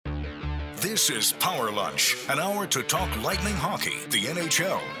This is Power Lunch, an hour to talk Lightning hockey, the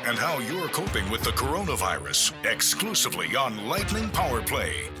NHL, and how you're coping with the coronavirus. Exclusively on Lightning Power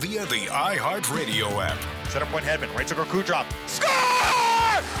Play via the iHeartRadio app. Center point Hedman, right circle Kucherov. Score!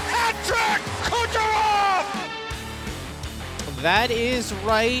 Hat-trick! Kucherov! That is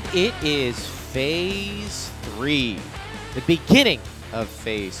right. It is Phase 3. The beginning of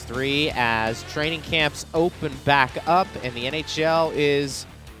Phase 3 as training camps open back up and the NHL is,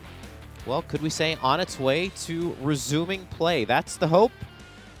 well, could we say on its way to resuming play? That's the hope.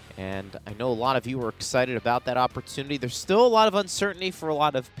 And I know a lot of you are excited about that opportunity. There's still a lot of uncertainty for a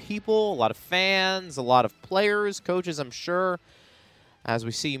lot of people, a lot of fans, a lot of players, coaches, I'm sure, as we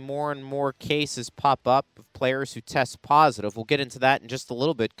see more and more cases pop up of players who test positive. We'll get into that in just a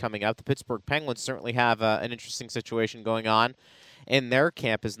little bit coming up. The Pittsburgh Penguins certainly have an interesting situation going on in their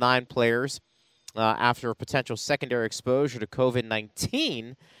camp as 9 players, after a potential secondary exposure to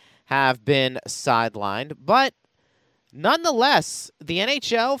COVID-19, have been sidelined. But nonetheless, the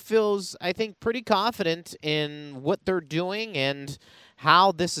NHL feels, I think, pretty confident in what they're doing and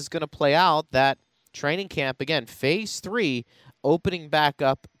how this is going to play out. That training camp, again, Phase 3, opening back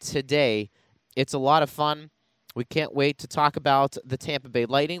up today. It's a lot of fun. We can't wait to talk about the Tampa Bay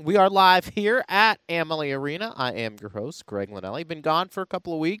Lightning. We are live here at Amalie Arena. I am your host, Greg Linnelli. Been gone for a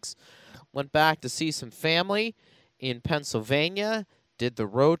couple of weeks. Went back to see some family in Pennsylvania. Did the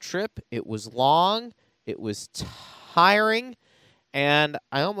road trip. It was long. It was tiring. And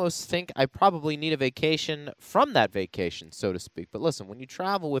I almost think I probably need a vacation from that vacation, so to speak. But listen, when you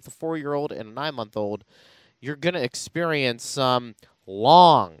travel with a 4-year-old and a 9-month-old, you're going to experience some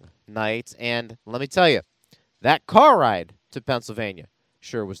long nights. And let me tell you, that car ride to Pennsylvania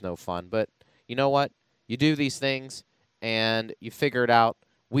sure was no fun. But you know what? You do these things, and you figure it out.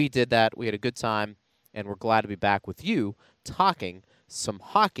 We did that. We had a good time, and we're glad to be back with you talking some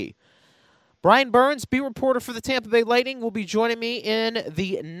hockey. Brian Burns, beat reporter for the Tampa Bay Lightning, will be joining me in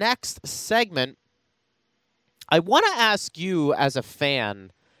the next segment. I want to ask you as a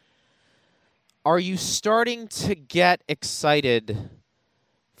fan, are you starting to get excited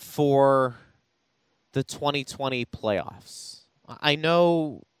for the 2020 playoffs? I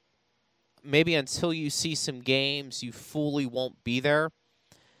know maybe until you see some games, you fully won't be there.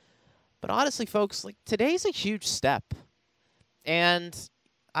 But honestly, folks, like today's a huge step. And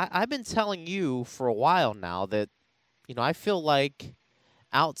I've been telling you for a while now that, you know, I feel like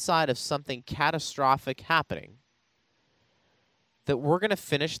outside of something catastrophic happening, that we're going to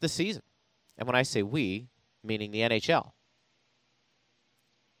finish the season. And when I say we, meaning the NHL.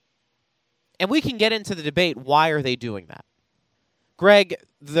 And we can get into the debate, why are they doing that? Greg,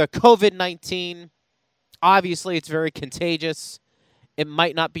 the COVID-19, obviously it's very contagious. It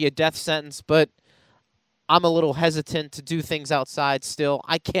might not be a death sentence, but I'm a little hesitant to do things outside still.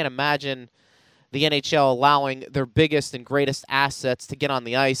 I can't imagine the NHL allowing their biggest and greatest assets to get on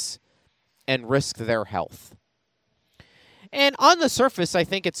the ice and risk their health. And on the surface, I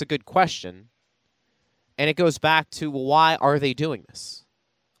think it's a good question. And it goes back to, well, why are they doing this?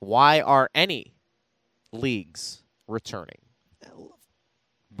 Why are any leagues returning?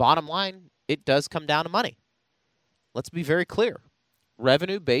 Bottom line, it does come down to money. Let's be very clear.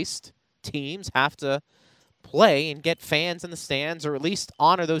 Revenue-based teams have to play and get fans in the stands, or at least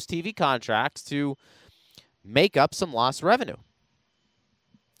honor those TV contracts to make up some lost revenue.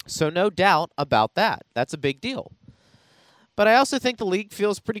 So no doubt about that. That's a big deal. But I also think the league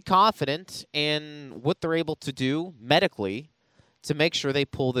feels pretty confident in what they're able to do medically to make sure they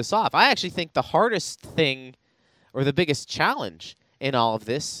pull this off. I actually think the hardest thing, or the biggest challenge in all of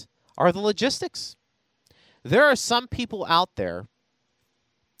this, are the logistics. There are some people out there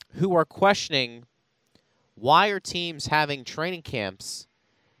who are questioning, why are teams having training camps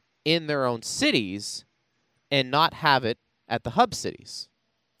in their own cities and not have it at the hub cities?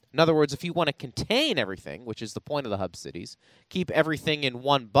 In other words, if you want to contain everything, which is the point of the hub cities, keep everything in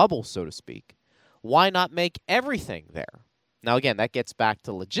one bubble, so to speak, why not make everything there? Now, again, that gets back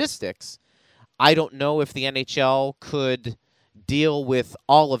to logistics. I don't know if the NHL could deal with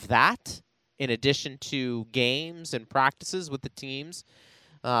all of that in addition to games and practices with the teams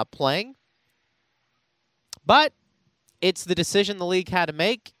playing. But it's the decision the league had to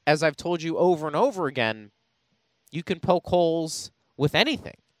make. As I've told you over and over again, you can poke holes with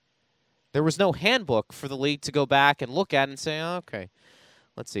anything. There was no handbook for the league to go back and look at and say, oh, okay,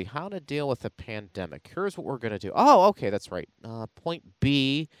 let's see, how to deal with a pandemic. Here's what we're going to do. Oh, okay, that's right. Point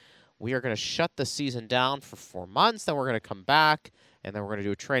B, we are going to shut the season down for 4 months. Then we're going to come back, and then we're going to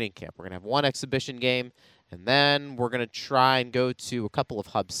do a training camp. We're going to have one exhibition game, and then we're going to try and go to a couple of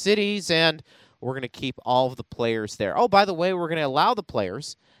hub cities, and we're going to keep all of the players there. Oh, by the way, we're going to allow the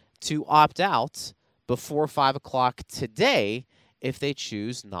players to opt out before 5 o'clock today if they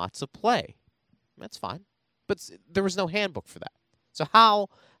choose not to play. That's fine. But there was no handbook for that. So how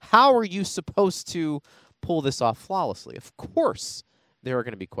are you supposed to pull this off flawlessly? Of course there are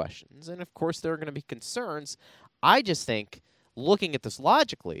going to be questions, and of course there are going to be concerns. I just think, looking at this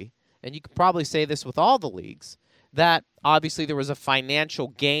logically, and you could probably say this with all the leagues, that obviously there was a financial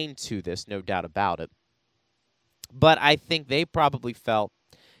gain to this, no doubt about it. But I think they probably felt,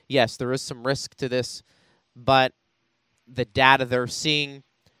 yes, there is some risk to this, but the data they're seeing,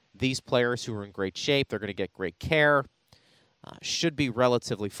 these players who are in great shape, they're going to get great care, should be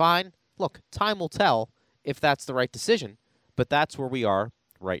relatively fine. Look, time will tell if that's the right decision, but that's where we are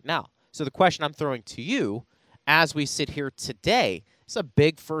right now. So the question I'm throwing to you as we sit here today is a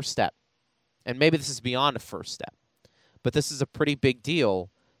big first step. And maybe this is beyond a first step, but this is a pretty big deal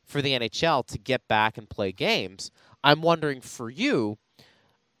for the NHL to get back and play games. I'm wondering for you,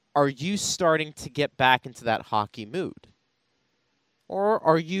 are you starting to get back into that hockey mood? Or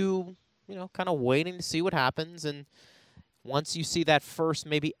are you, kind of waiting to see what happens, and once you see that first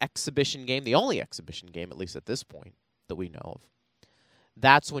maybe exhibition game, the only exhibition game, at least at this point, that we know of,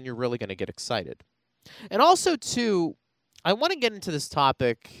 that's when you're really going to get excited. And also, too, I want to get into this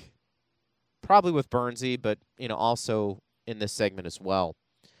topic probably with Bernsey, but, also in this segment as well.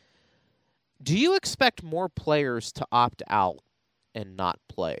 Do you expect more players to opt out and not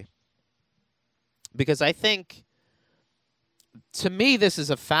play? Because I think, to me, this is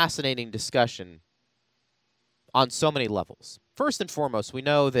a fascinating discussion on so many levels. First and foremost, we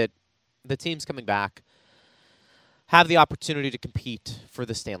know that the teams coming back have the opportunity to compete for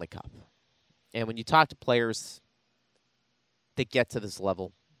the Stanley Cup. And when you talk to players that get to this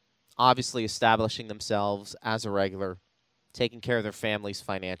level, obviously establishing themselves as a regular, taking care of their families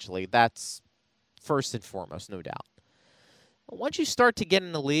financially, that's first and foremost, no doubt. Once you start to get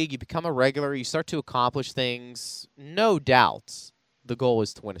in the league, you become a regular, you start to accomplish things, no doubt the goal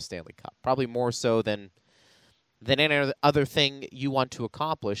is to win a Stanley Cup. Probably more so than any other thing you want to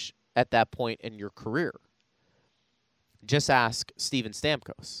accomplish at that point in your career. Just ask Steven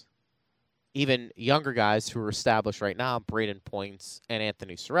Stamkos. Even younger guys who are established right now, Braden Points and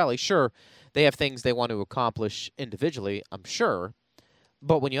Anthony Cirelli, sure, they have things they want to accomplish individually, I'm sure.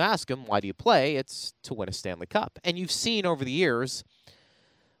 But when you ask them, why do you play? It's to win a Stanley Cup. And you've seen over the years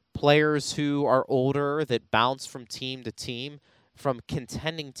players who are older that bounce from team to team, from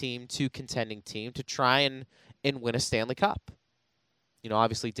contending team to try and win a Stanley Cup.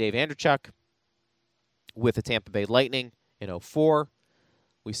 Obviously Dave Andreychuk with the Tampa Bay Lightning in 2004.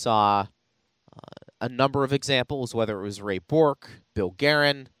 We saw a number of examples, whether it was Ray Bourque, Bill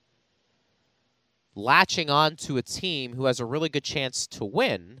Guerin, latching on to a team who has a really good chance to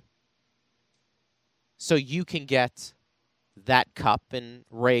win so you can get that cup and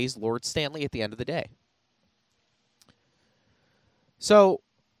raise Lord Stanley at the end of the day. So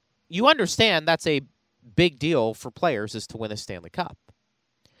you understand that's a big deal for players, is to win a Stanley Cup.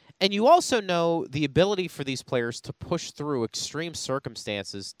 And you also know the ability for these players to push through extreme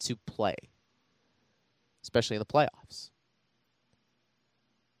circumstances to play, especially in the playoffs.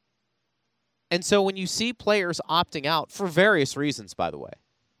 And so when you see players opting out, for various reasons, by the way,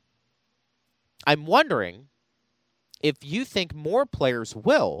 I'm wondering if you think more players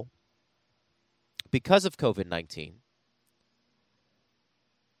will, because of COVID-19,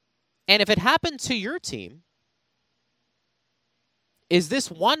 and if it happened to your team, is this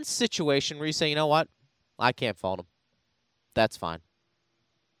one situation where you say, you know what, I can't fault them. That's fine.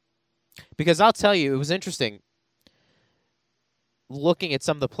 Because I'll tell you, it was interesting looking at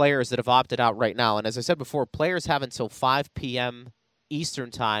some of the players that have opted out right now. And as I said before, players have until 5 p.m.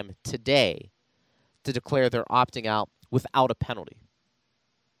 Eastern time today to declare they're opting out without a penalty.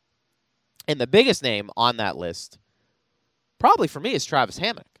 And the biggest name on that list, probably for me, is Travis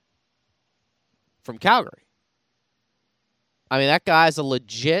Hamonic from Calgary. I mean, that guy's a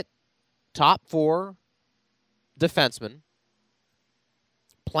legit top 4 defenseman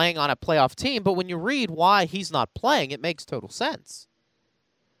playing on a playoff team, but when you read why he's not playing, it makes total sense.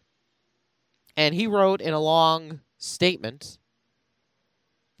 And he wrote in a long statement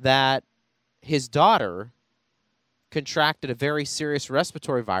that his daughter contracted a very serious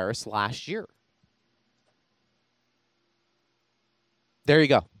respiratory virus last year. There you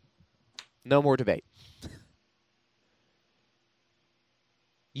go. No more debate.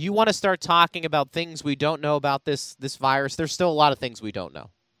 You want to start talking about things we don't know about this virus? There's still a lot of things we don't know.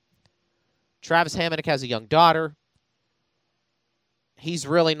 Travis Hamonic has a young daughter. He's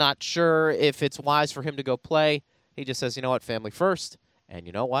really not sure if it's wise for him to go play. He just says, you know what, family first. And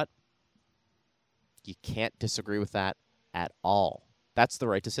you know what? You can't disagree with that at all. That's the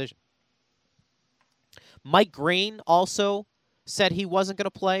right decision. Mike Green also said he wasn't going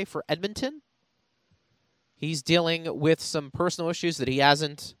to play for Edmonton. He's dealing with some personal issues that he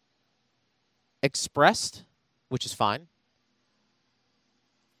hasn't expressed, which is fine.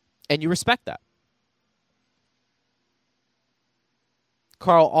 And you respect that.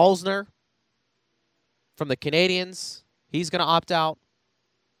 Carl Alzner from the Canadiens, he's going to opt out.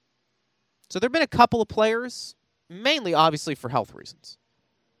 So there have been a couple of players, mainly obviously for health reasons.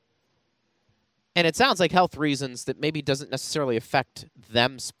 And it sounds like health reasons that maybe doesn't necessarily affect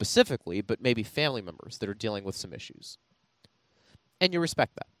them specifically, but maybe family members that are dealing with some issues. And you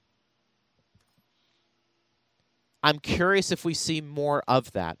respect that. I'm curious if we see more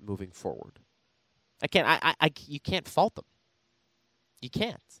of that moving forward. You can't fault them. You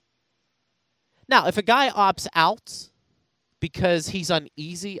can't. Now, if a guy opts out because he's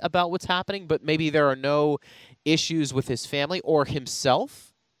uneasy about what's happening, but maybe there are no issues with his family or himself,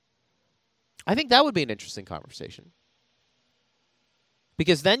 I think that would be an interesting conversation.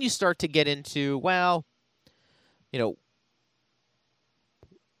 Because then you start to get into, well,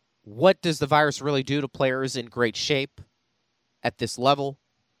 what does the virus really do to players in great shape at this level?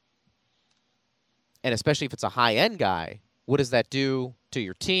 And especially if it's a high-end guy, what does that do to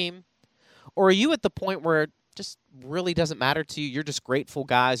your team? Or are you at the point where it just really doesn't matter to you? You're just grateful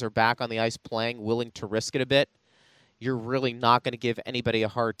guys are back on the ice playing, willing to risk it a bit. You're really not going to give anybody a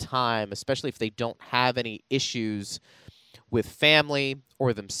hard time, especially if they don't have any issues with family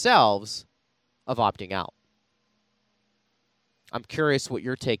or themselves of opting out. I'm curious what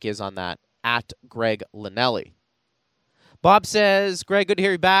your take is on that, at Greg Linnelli. Bob says, Greg, good to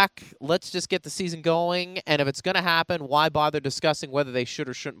hear you back. Let's just get the season going, and if it's going to happen, why bother discussing whether they should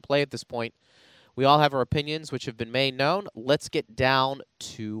or shouldn't play at this point? We all have our opinions, which have been made known. Let's get down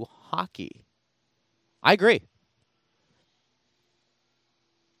to hockey. I agree.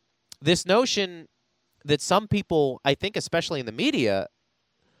 This notion that some people, I think especially in the media,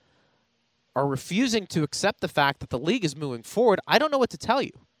 are refusing to accept the fact that the league is moving forward, I don't know what to tell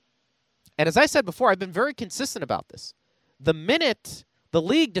you. And as I said before, I've been very consistent about this. The minute the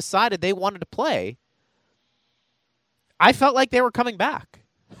league decided they wanted to play, I felt like they were coming back.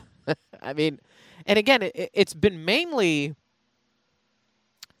 I mean, and again, it's been mainly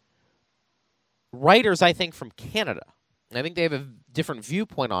writers, I think, from Canada. I think they have a different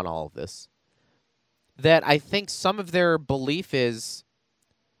viewpoint on all of this. That I think some of their belief is,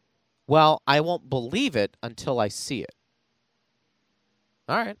 well, I won't believe it until I see it.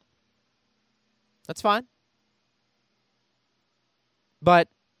 All right. That's fine. But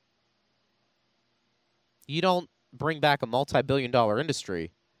you don't bring back a multi-billion-dollar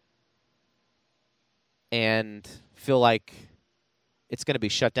industry and feel like it's going to be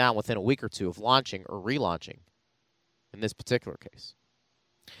shut down within a week or two of launching or relaunching. In this particular case.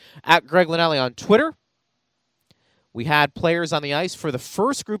 At Greg Linnelli on Twitter, we had players on the ice for the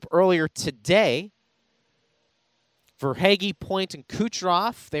first group earlier today. Verhaeghe, Point, and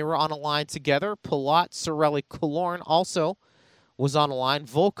Kucherov, they were on a line together. Palat, Cirelli, Killorn also was on a line.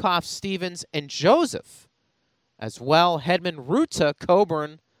 Volkov, Stevens, and Joseph as well. Hedman, Ruta,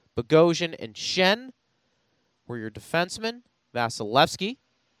 Coburn, Bogosian, and Shen were your defensemen. Vasilevsky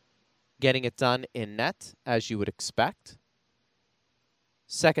getting it done in net, as you would expect.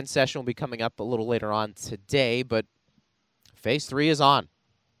 Second session will be coming up a little later on today, but Phase 3 is on.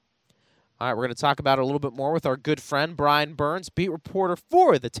 All right, we're going to talk about it a little bit more with our good friend, Brian Burns, beat reporter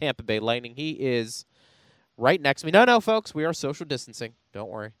for the Tampa Bay Lightning. He is right next to me. No, folks, we are social distancing.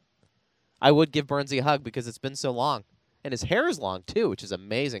 Don't worry. I would give Burnsy a hug because it's been so long. And his hair is long, too, which is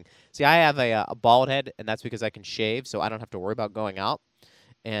amazing. See, I have a bald head, and that's because I can shave, so I don't have to worry about going out.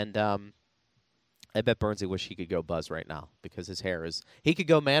 And I bet Burnsy wish he could go Buzz right now because his hair is... He could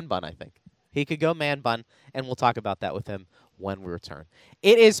go man bun, I think. He could go man bun, and we'll talk about that with him when we return.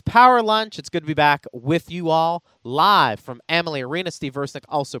 It is Power Lunch. It's good to be back with you all live from Amalie Arena. Steve Versnick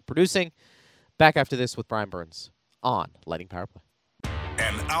also producing. Back after this with Brian Burns on Lightning Power Play.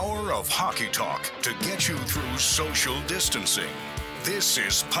 An hour of hockey talk to get you through social distancing. This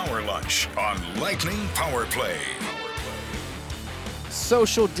is Power Lunch on Lightning Power Play.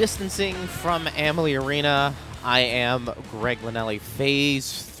 Social distancing from Amalie Arena. I am Greg Linnelli.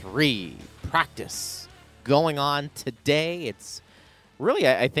 Phase 3 practice going on today. It's really,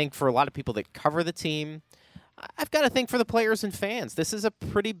 I think, for a lot of people that cover the team, I've got to think for the players and fans, this is a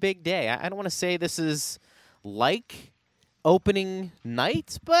pretty big day. I don't want to say this is like opening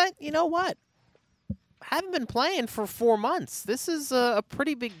night, but you know what? I haven't been playing for 4 months. This is a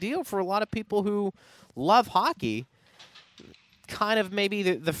pretty big deal for a lot of people who love hockey. kind of maybe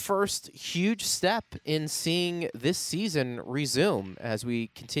the first huge step in seeing this season resume as we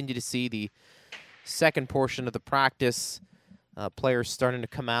continue to see the second portion of the practice. Players starting to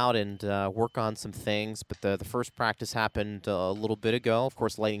come out and work on some things, but the first practice happened a little bit ago. Of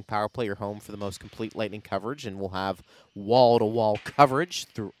course, Lightning Power Play, your home for the most complete Lightning coverage, and we'll have wall-to-wall coverage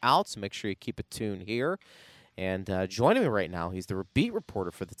throughout, so make sure you keep it tuned here. And joining me right now, he's the beat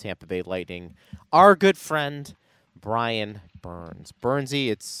reporter for the Tampa Bay Lightning, our good friend, Brian Burns. Burnsy,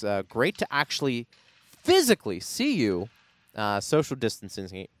 it's great to actually physically see you, social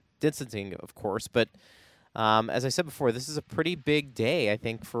distancing, of course, but as I said before, this is a pretty big day, I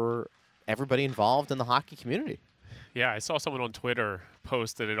think, for everybody involved in the hockey community. Yeah, I saw someone on Twitter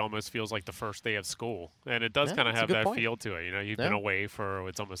post that it almost feels like the first day of school, and it does kind of have that feel to it. You know, you've been away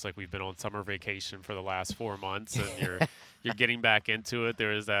it's almost like we've been on summer vacation for the last 4 months, and you're getting back into it.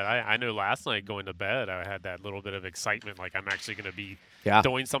 There is that. I know last night going to bed, I had that little bit of excitement, like I'm actually going to be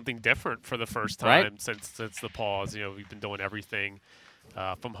doing something different for the first time since the pause. You know, we've been doing everything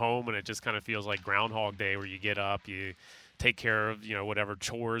from home, and it just kind of feels like Groundhog Day, where you get up, you take care of whatever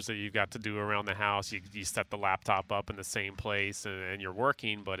chores that you've got to do around the house. You set the laptop up in the same place, and you're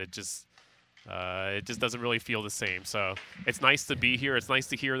working, but it just doesn't really feel the same. So it's nice to be here. It's nice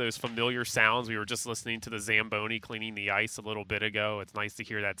to hear those familiar sounds. We were just listening to the Zamboni cleaning the ice a little bit ago. It's nice to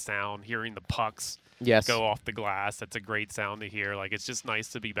hear that sound, hearing the pucks go off the glass. That's a great sound to hear. Like, it's just nice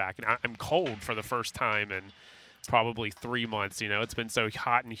to be back. And I'm cold for the first time in probably 3 months. It's been so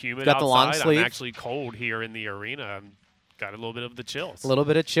hot and humid outside. The long sleeve. I'm actually cold here in the arena. Got a little bit of the chills. A little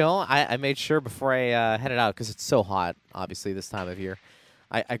bit of chill. I made sure before I headed out, because it's so hot, obviously, this time of year,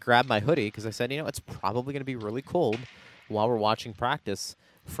 I grabbed my hoodie because I said, it's probably going to be really cold while we're watching practice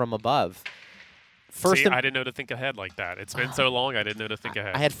from above. See, I didn't know to think ahead like that. It's been so long, I didn't know to think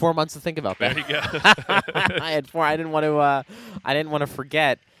ahead. I had 4 months to think about that. There you go. I had 4. I didn't want to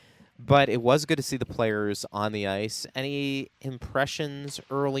forget. But it was good to see the players on the ice. Any impressions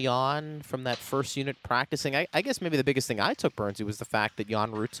early on from that first unit practicing? I guess maybe the biggest thing I took, Burnsy, was the fact that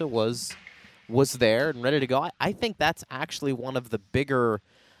Jan Rutta was there and ready to go. I think that's actually one of the bigger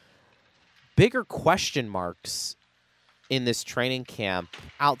question marks in this training camp,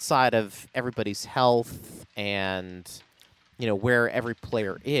 outside of everybody's health and where every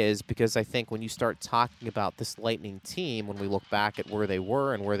player is, because I think when you start talking about this Lightning team, when we look back at where they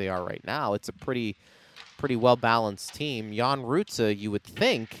were and where they are right now, it's a pretty well-balanced team. Jan Rutta, you would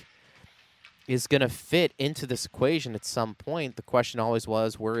think, is going to fit into this equation at some point. The question always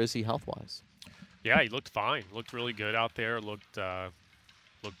was, where is he health-wise? Yeah, he looked fine. Looked really good out there. Looked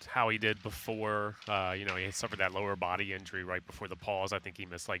how he did before. He suffered that lower body injury right before the pause. I think he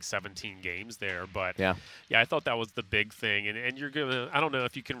missed like 17 games there. But yeah, I thought that was the big thing. And you're gonna, I don't know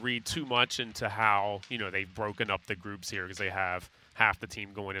if you can read too much into how they've broken up the groups here, because they have half the team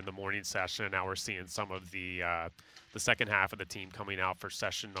going in the morning session, and now we're seeing some of the second half of the team coming out for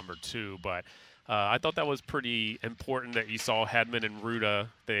session number 2. But I thought that was pretty important that you saw Hedman and Rutta.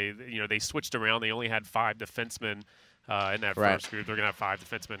 They switched around. They only had 5 defensemen in that first group. They're going to have 5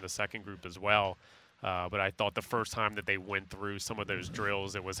 defensemen in the second group as well. But I thought the first time that they went through some of those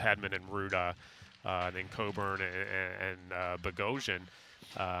drills, it was Hedman and Rutta, and then Coburn and Bogosian.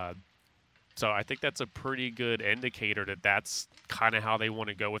 So I think that's a pretty good indicator that that's kind of how they want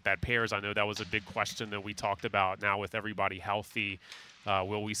to go with that pairs. I know that was a big question that we talked about. Now with everybody healthy,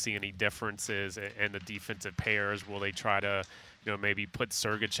 will we see any differences in the defensive pairs? Will they try to, maybe put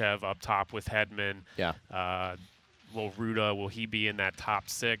Sergachev up top with Hedman? Yeah. Will he be in that top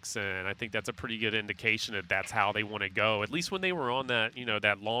 6? And I think that's a pretty good indication that that's how they want to go. At least when they were on that,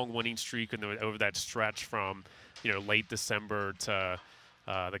 that long winning streak and over that stretch from, late December to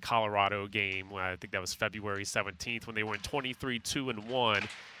the Colorado game. I think that was February 17th when they went 23-2-1.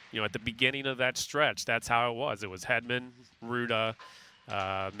 At the beginning of that stretch, that's how it was. It was Hedman, Rutta,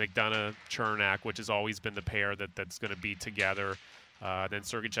 McDonough, Chernak, which has always been the pair that's going to be together. Then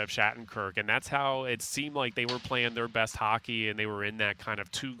Sergachev, Shattenkirk, and that's how it seemed like they were playing their best hockey, and they were in that kind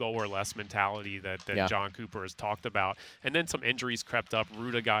of 2-goal or less mentality that John Cooper has talked about. And then some injuries crept up.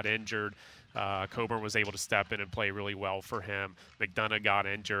 Rutta got injured. Coburn was able to step in and play really well for him. McDonough got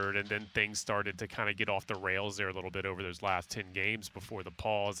injured, and then things started to kind of get off the rails there a little bit over those last 10 games before the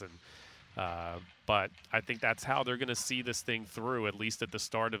pause. But I think that's how they're going to see this thing through, at least at the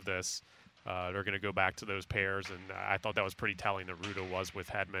start of this. They're going to go back to those pairs, and I thought that was pretty telling that Rutta was with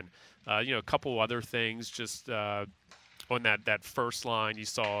Hedman. A couple other things, just on that first line, you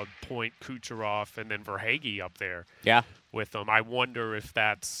saw Point, Kucherov, and then Verhaeghe up there. Yeah. With them. I wonder if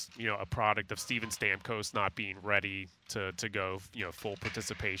that's, a product of Steven Stamkos not being ready to go, full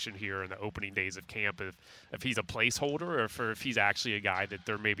participation here in the opening days of camp. If he's a placeholder or if he's actually a guy that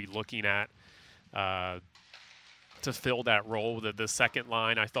they're maybe looking at to fill that role. The second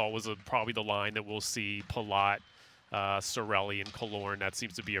line I thought was probably the line that we'll see Palat, Cirelli, and Killorn. That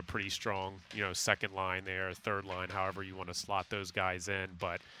seems to be a pretty strong, second line there, third line, however you want to slot those guys in.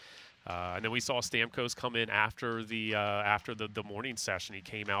 But and then we saw Stamkos come in after the morning session. He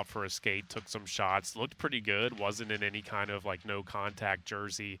came out for a skate, took some shots, looked pretty good. Wasn't in any kind of no contact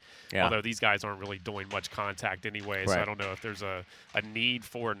jersey. Yeah. Although these guys aren't really doing much contact anyway, right. So I don't know if there's a need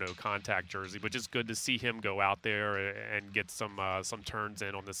for a no contact jersey. But just good to see him go out there and get some turns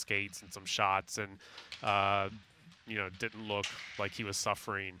in on the skates and some shots, and didn't look like he was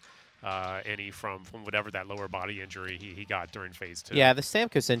suffering any from whatever that lower body injury he got during phase 2. Yeah, the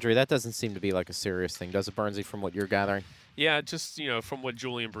Stamkos injury, that doesn't seem to be like a serious thing, does it, Burnsy, from what you're gathering? Yeah, just, from what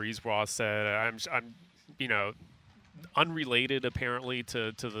Julian Brisebois said, I'm unrelated apparently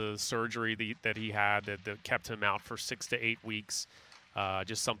to the surgery that he had that kept him out for 6 to 8 weeks.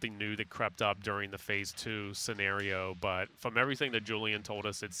 Just something new that crept up during the phase 2 scenario. But from everything that Julian told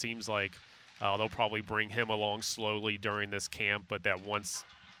us, it seems like they'll probably bring him along slowly during this camp, but that once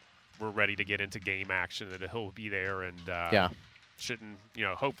we're ready to get into game action, that he'll be there and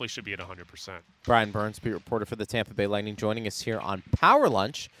hopefully should be at 100%. Brian Burns, beat reporter for the Tampa Bay Lightning, joining us here on Power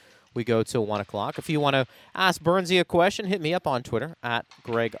Lunch. We go till 1 o'clock. If you want to ask Burnsy a question, hit me up on Twitter at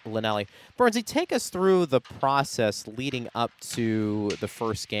Greg Linnelli. Burnsy, take us through the process leading up to the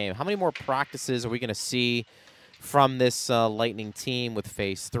first game. How many more practices are we going to see from this Lightning team with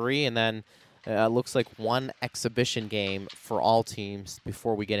Phase 3? And then looks like one exhibition game for all teams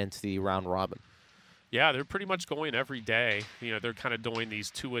before we get into the round robin. Yeah, they're pretty much going every day. They're kind of doing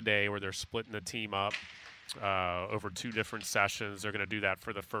these 2 a day where they're splitting the team up over 2 different sessions. They're going to do that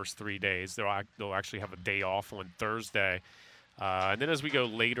for the first 3 days. They'll actually have a day off on Thursday. And then as we go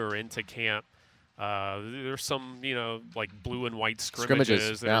later into camp, there's some, blue and white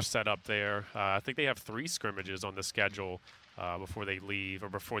scrimmages that are set up there. I think they have 3 scrimmages on the schedule before they leave or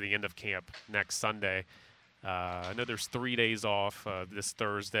before the end of camp next Sunday. I know there's 3 days off this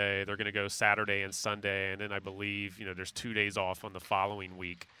Thursday. They're going to go Saturday and Sunday, and then I believe there's 2 days off on the following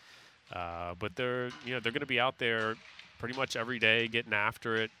week. But they're going to be out there pretty much every day getting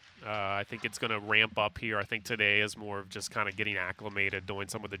after it. I think it's going to ramp up here. I think today is more of just kind of getting acclimated, doing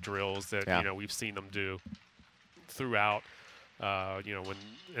some of the drills that we've seen them do throughout. When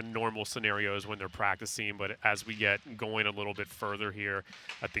in normal scenarios when they're practicing, but as we get going a little bit further here,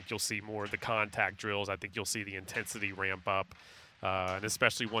 I think you'll see more of the contact drills. I think you'll see the intensity ramp up, and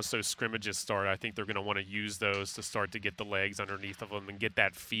especially once those scrimmages start, I think they're going to want to use those to start to get the legs underneath of them and get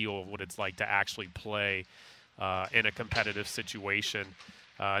that feel of what it's like to actually play in a competitive situation.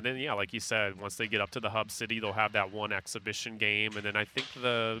 And then, like you said, once they get up to the hub city, they'll have that one exhibition game. And then I think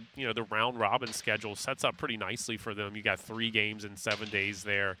the round robin schedule sets up pretty nicely for them. You got 3 games in 7 days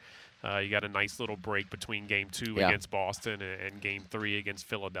there. You got a nice little break between game 2 against Boston and game 3 against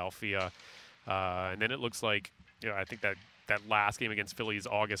Philadelphia. And then it looks like, I think that last game against Philly is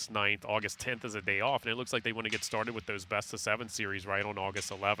August 9th. August 10th is a day off, and it looks like they want to get started with those best-of-7 series right on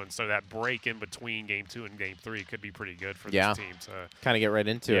August 11th. So that break in between Game 2 and Game 3 could be pretty good for this team to kind of get right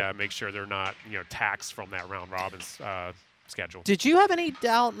into it. Yeah, make sure they're not taxed from that round-robin schedule. Did you have any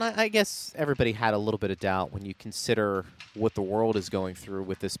doubt? I guess everybody had a little bit of doubt when you consider what the world is going through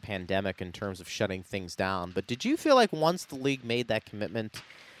with this pandemic in terms of shutting things down. But did you feel like once the league made that commitment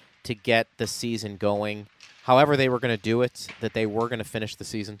to get the season going, however they were going to do it, that they were going to finish the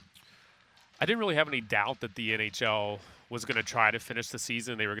season? I didn't really have any doubt that the NHL was going to try to finish the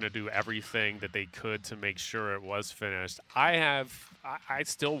season. They were going to do everything that they could to make sure it was finished. I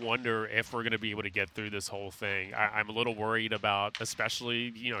still wonder if we're going to be able to get through this whole thing. I'm a little worried about,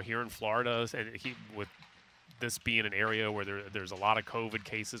 especially, here in Florida, and with this being an area where there's a lot of COVID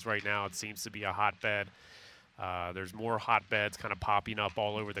cases right now. It seems to be a hotbed. There's more hotbeds kind of popping up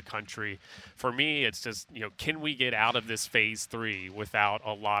all over the country. For me, it's just, can we get out of this phase 3 without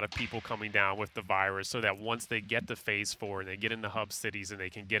a lot of people coming down with the virus so that once they get to phase 4 and they get into hub cities and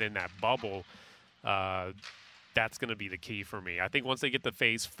they can get in that bubble, that's going to be the key for me. I think once they get to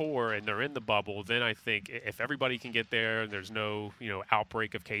phase 4 and they're in the bubble, then I think if everybody can get there and there's no,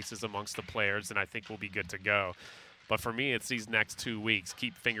 outbreak of cases amongst the players, then I think we'll be good to go. But for me, it's these next 2 weeks.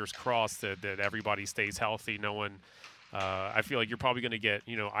 Keep fingers crossed that everybody stays healthy. No one, I feel like you're probably going to get,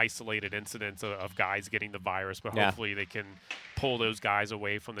 isolated incidents of guys getting the virus, but hopefully they can pull those guys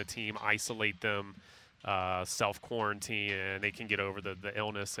away from the team, isolate them, self-quarantine, and they can get over the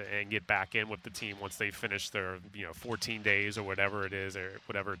illness and get back in with the team once they finish their 14 days or whatever it is, or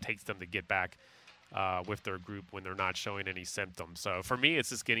whatever it takes them to get back with their group when they're not showing any symptoms. So for me, it's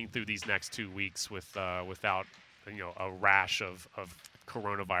just getting through these next 2 weeks without a rash of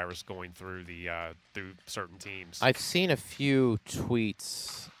coronavirus going through through certain teams. I've seen a few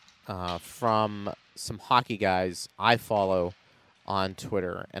tweets from some hockey guys I follow on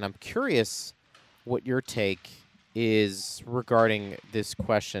Twitter, and I'm curious what your take is regarding this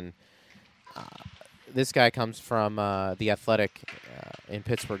question. This guy comes from The Athletic in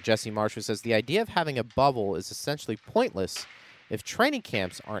Pittsburgh. Jesse Marsh, who says, the idea of having a bubble is essentially pointless if training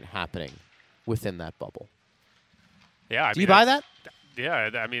camps aren't happening within that bubble. Yeah, Do you buy that? Yeah,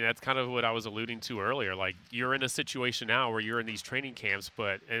 I mean, that's kind of what I was alluding to earlier. Like, you're in a situation now where you're in these training camps,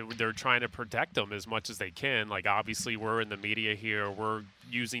 but they're trying to protect them as much as they can. Like, obviously, we're in the media here. We're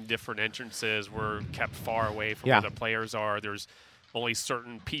using different entrances. We're kept far away from where the players are. There's only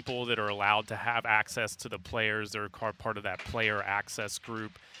certain people that are allowed to have access to the players. They're part of that player access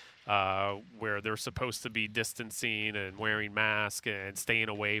group where they're supposed to be distancing and wearing masks and staying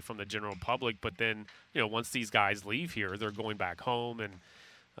away from the general public. But then, once these guys leave here, they're going back home and,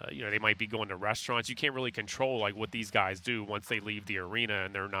 they might be going to restaurants. You can't really control, like, what these guys do once they leave the arena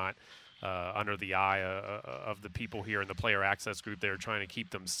and they're not under the eye of the people here in the player access group that are trying to keep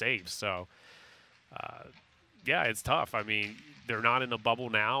them safe. So, yeah, it's tough. I mean, they're not in a bubble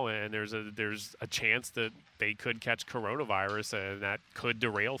now, and there's a chance that they could catch coronavirus, and that could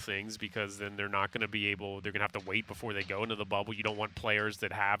derail things because then they're not going to be able – they're going to have to wait before they go into the bubble. You don't want players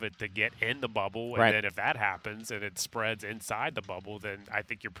that have it to get in the bubble, and then if that happens and it spreads inside the bubble, then I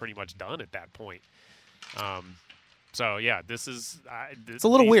think you're pretty much done at that point. So, yeah, this is it's a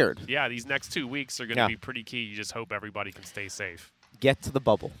little weird. Yeah, these next 2 weeks are going to be pretty key. You just hope everybody can stay safe. Get to the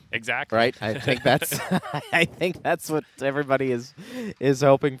bubble. Exactly. Right? I think that's what everybody is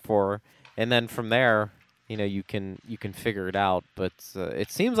hoping for. And then from there, you can figure it out. But it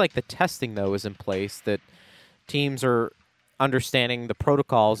seems like the testing, though, is in place, that teams are understanding the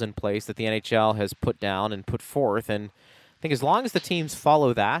protocols in place that the NHL has put down and put forth. And I think as long as the teams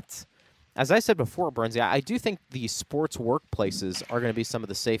follow that, as I said before, Bernsey, I do think the sports workplaces are going to be some of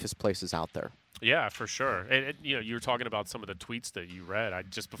the safest places out there. Yeah, for sure. And you were talking about some of the tweets that you read.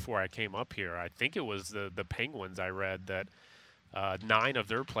 Just before I came up here, I think it was the Penguins. I read that 9 of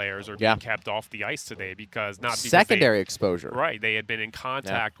their players are being kept off the ice today because secondary exposure. Right, they had been in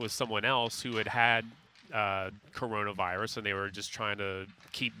contact with someone else who had coronavirus, and they were just trying to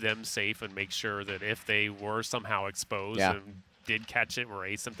keep them safe and make sure that if they were somehow exposed and did catch it, were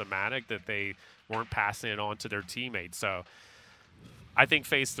asymptomatic, that they weren't passing it on to their teammates. So I think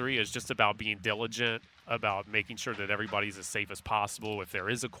Phase 3 is just about being diligent, about making sure that everybody's as safe as possible. If there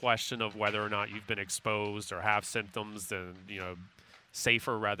is a question of whether or not you've been exposed or have symptoms, then,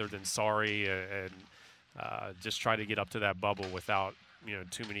 safer rather than sorry, and just try to get up to that bubble without,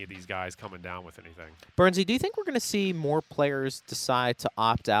 too many of these guys coming down with anything. Bernsey, do you think we're going to see more players decide to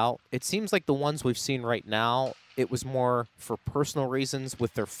opt out? It seems like the ones we've seen right now, it was more for personal reasons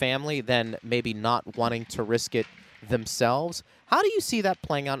with their family than maybe not wanting to risk it themselves. How do you see that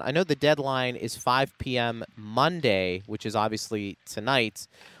playing out? I know the deadline is 5 p.m. Monday, which is obviously tonight,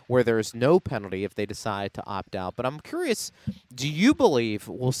 where there's no penalty if they decide to opt out. But I'm curious, do you believe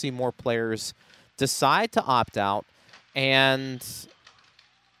we'll see more players decide to opt out? And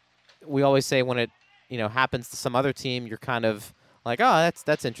we always say when it happens to some other team, you're kind of like, oh,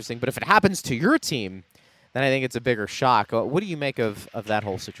 that's interesting. But if it happens to your team, then I think it's a bigger shock. What do you make of that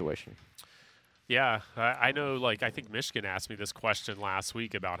whole situation? Yeah, I know, I think Michigan asked me this question last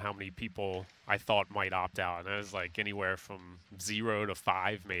week about how many people I thought might opt out. And it was anywhere from 0 to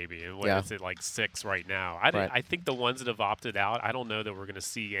 5 maybe. And is it, 6 right now? I think the ones that have opted out, I don't know that we're going to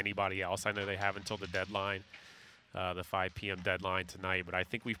see anybody else. I know they have until the deadline, the 5 p.m. deadline tonight. But I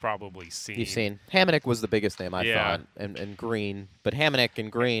think we've probably seen. You've seen. Hamonic was the biggest name, I thought, and Green. But Hamonic and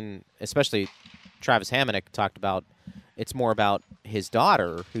Green, especially Travis Hamonic, talked about it's more about his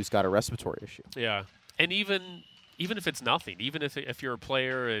daughter who's got a respiratory issue. Yeah. And even if it's nothing, even if you're a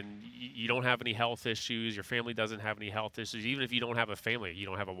player and you don't have any health issues, your family doesn't have any health issues, even if you don't have a family, you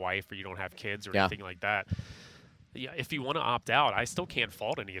don't have a wife or you don't have kids or anything like that, if you want to opt out, I still can't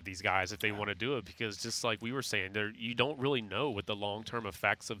fault any of these guys if they want to do it because just like we were saying, you don't really know what the long-term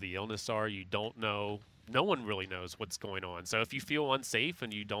effects of the illness are. You don't know. No one really knows what's going on. So if you feel unsafe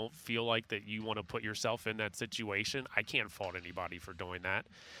and you don't feel like that you want to put yourself in that situation, I can't fault anybody for doing that.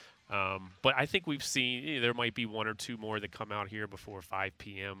 But I think we've seen there might be 1 or 2 more that come out here before 5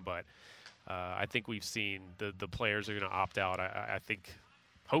 p.m. But I think we've seen the players are going to opt out. I think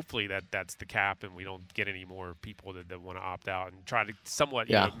hopefully that's the cap, and we don't get any more people that want to opt out, and try to somewhat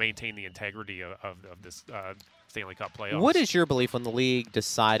maintain the integrity of this Stanley Cup playoffs. What is your belief when the league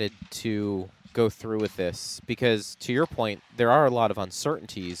decided to go through with this? Because to your point, there are a lot of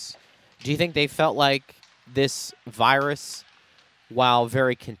uncertainties. Do you think they felt like this virus, while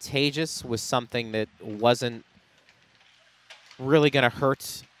very contagious, was something that wasn't really going to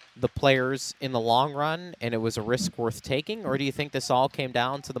hurt the players in the long run, and it was a risk worth taking? Or do you think this all came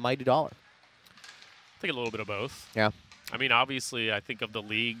down to the mighty dollar? I think a little bit of both. Yeah. I mean, obviously, I think of the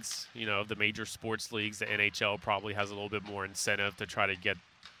leagues, the major sports leagues, the NHL probably has a little bit more incentive to try to get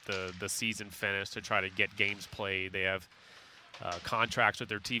the season finished, to try to get games played. They have contracts with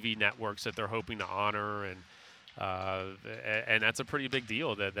their TV networks that they're hoping to honor, and that's a pretty big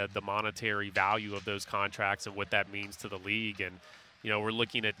deal, that the monetary value of those contracts and what that means to the league. And, we're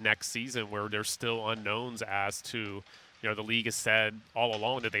looking at next season where there's still unknowns as to, the league has said all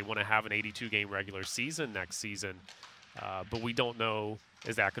along that they want to have an 82-game regular season next season. But we don't know,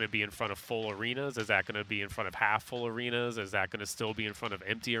 is that going to be in front of full arenas? Is that going to be in front of half-full arenas? Is that going to still be in front of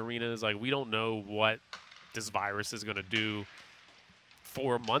empty arenas? Like, we don't know what this virus is going to do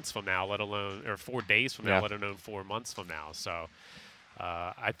 4 months from now, let alone, or 4 days from now, let alone 4 months from now. So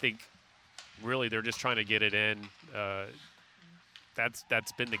I think really they're just trying to get it in.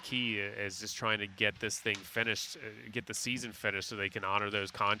 That's been the key, is just trying to get this thing finished, get the season finished so they can honor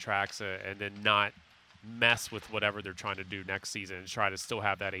those contracts and then not mess with whatever they're trying to do next season and try to still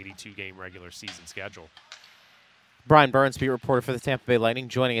have that 82-game regular season schedule. Brian Burns, beat reporter for the Tampa Bay Lightning,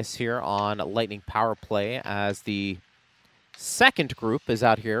 joining us here on Lightning Power Play as the second group is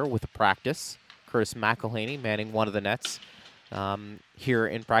out here with a practice. Curtis McElhaney manning one of the nets here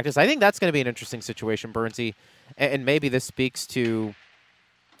in practice. I think that's going to be an interesting situation, Burnsy, and maybe this speaks to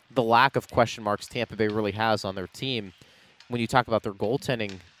the lack of question marks Tampa Bay really has on their team. When you talk about their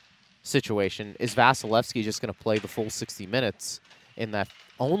goaltending situation, is Vasilevsky just going to play the full 60 minutes in that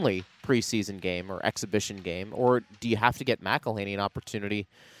only preseason game or exhibition game, or do you have to get McElhaney an opportunity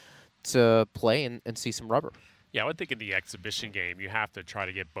to play and see some rubber? Yeah, I would think in the exhibition game you have to try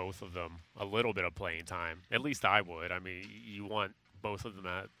to get both of them a little bit of playing time. At least I would. I mean, you want both of them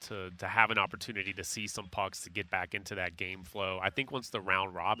to have an opportunity to see some pucks, to get back into that game flow. I think once the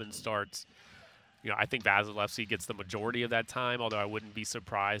round robin starts, I think Vasilevsky gets the majority of that time, although I wouldn't be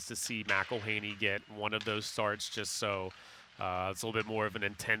surprised to see McElhaney get one of those starts, just so it's a little bit more of an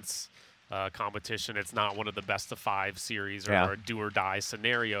intense competition. It's not one of the best-of-5 series or a do-or-die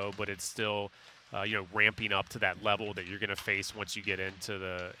scenario, but it's still ramping up to that level that you're going to face once you get into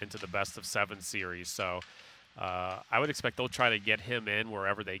the best-of-7 series. So I would expect they'll try to get him in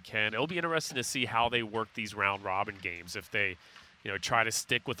wherever they can. It'll be interesting to see how they work these round-robin games, if they – try to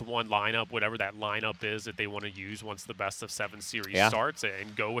stick with one lineup, whatever that lineup is that they want to use once the best-of-7 series starts,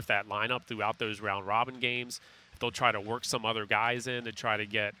 and go with that lineup throughout those round-robin games. If they'll try to work some other guys in to try to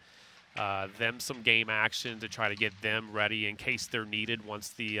get them some game action, to try to get them ready in case they're needed once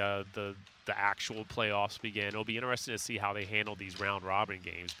the actual playoffs begin. It'll be interesting to see how they handle these round-robin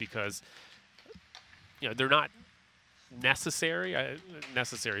games, because they're not necessary.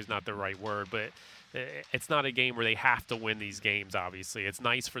 Necessary is not the right word, but it's not a game where they have to win these games, obviously. It's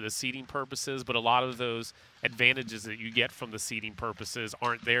nice for the seeding purposes, but a lot of those advantages that you get from the seeding purposes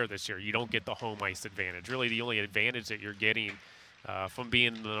aren't there this year. You don't get the home ice advantage. Really, the only advantage that you're getting from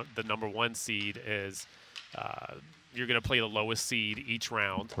being the number 1 seed is you're going to play the lowest seed each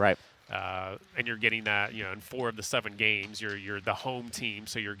round. Right. And you're getting that, in 4 of the 7 games, you're the home team,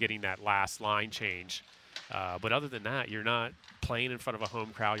 so you're getting that last line change. But other than that, you're not playing in front of a home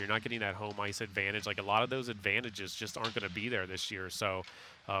crowd. You're not getting that home ice advantage. Like, a lot of those advantages just aren't going to be there this year. So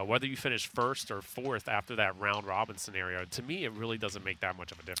whether you finish first or fourth after that round-robin scenario, to me, it really doesn't make that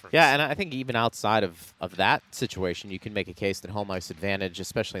much of a difference. Yeah, and I think even outside of that situation, you can make a case that home ice advantage,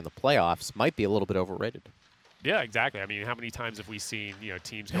 especially in the playoffs, might be a little bit overrated. Yeah, exactly. I mean, how many times have we seen,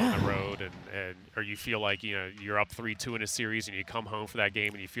 teams go on the road or you feel like, you're up 3-2 in a series and you come home for that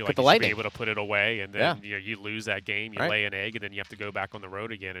game and you feel like you should be able to put it away, and then you lose that game, you lay an egg, and then you have to go back on the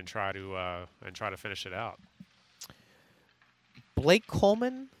road again and try to finish it out. Blake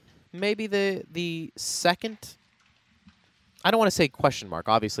Coleman, maybe the second. I don't want to say question mark.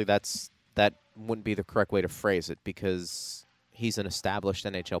 Obviously, that wouldn't be the correct way to phrase it, because he's an established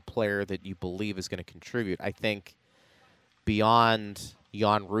NHL player that you believe is going to contribute. I think beyond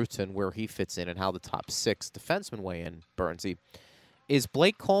Jan Rutten, where he fits in and how the top 6 defensemen weigh in, Burnsy, is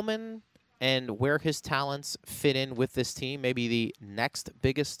Blake Coleman and where his talents fit in with this team maybe the next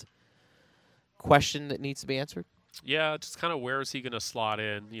biggest question that needs to be answered? Yeah, just kind of where is he going to slot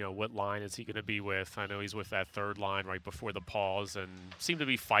in? What line is he going to be with? I know he's with that third line right before the pause and seemed to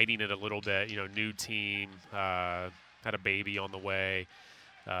be fighting it a little bit. New team, had a baby on the way,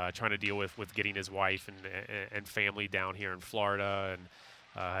 trying to deal with getting his wife and family down here in Florida, and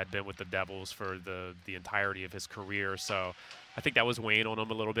had been with the Devils for the entirety of his career. So I think that was weighing on him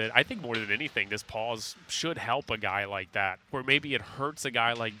a little bit. I think more than anything, this pause should help a guy like that, where maybe it hurts a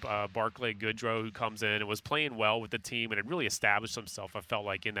guy like Barclay Goodrow, who comes in and was playing well with the team and had really established himself, I felt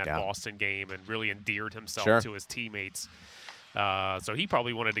like, in that Boston game and really endeared himself to his teammates. So he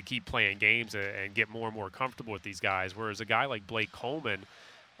probably wanted to keep playing games and get more and more comfortable with these guys, whereas a guy like Blake Coleman,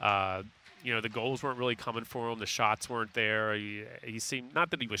 the goals weren't really coming for him. The shots weren't there. He seemed,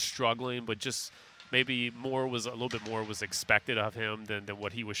 not that he was struggling, but just maybe a little bit more was expected of him than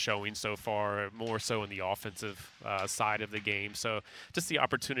what he was showing so far, more so in the offensive side of the game. So just the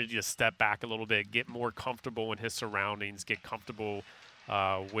opportunity to step back a little bit, get more comfortable in his surroundings, get comfortable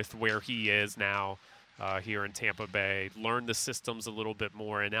with where he is now here in Tampa Bay, learn the systems a little bit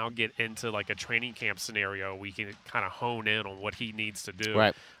more, and now get into like a training camp scenario we can kind of hone in on what he needs to do.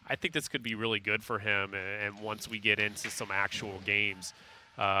 Right. I think this could be really good for him, and once we get into some actual games,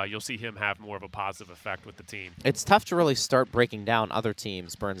 you'll see him have more of a positive effect with the team. It's tough to really start breaking down other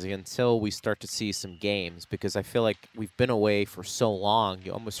teams, Burnsy, until we start to see some games, because I feel like we've been away for so long,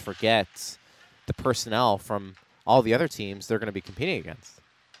 you almost forget the personnel from all the other teams they're going to be competing against.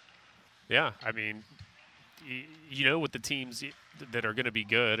 Yeah, I mean, with the teams that are going to be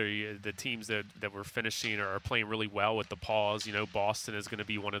good, or the teams that we're finishing or are playing really well with the pause, Boston is going to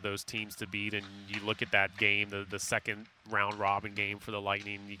be one of those teams to beat. And you look at that game, the second round robin game for the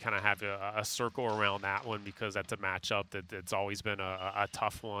Lightning, you kind of have a circle around that one because that's a matchup that's always been a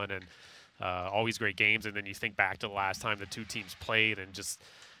tough one and always great games. And then you think back to the last time the two teams played and just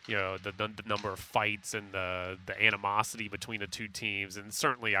 – the number of fights and the animosity between the two teams. And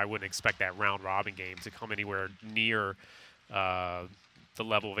certainly I wouldn't expect that round-robin game to come anywhere near the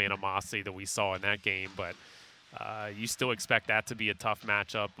level of animosity that we saw in that game. But you still expect that to be a tough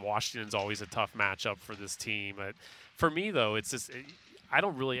matchup. Washington's always a tough matchup for this team. But for me, though, it's just I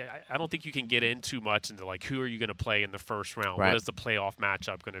don't think you can get in too much into, like, who are you going to play in the first round? Right. What is the playoff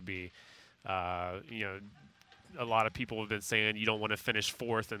matchup going to be? A lot of people have been saying you don't want to finish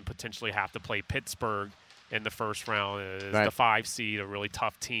fourth and potentially have to play Pittsburgh in the first round as the 5 seed, a really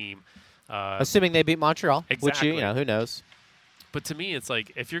tough team. Assuming they beat Montreal, exactly. Which, who knows? But to me, it's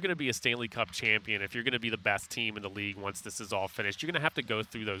like if you're going to be a Stanley Cup champion, if you're going to be the best team in the league once this is all finished, you're going to have to go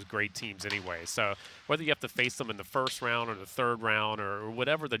through those great teams anyway. So whether you have to face them in the first round or the third round or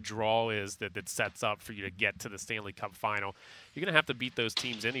whatever the draw is that sets up for you to get to the Stanley Cup final, you're going to have to beat those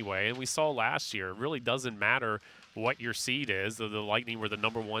teams anyway. And we saw last year, it really doesn't matter what your seed is. The Lightning were the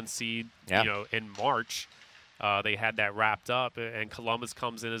number 1 seed, in March. They had that wrapped up, and Columbus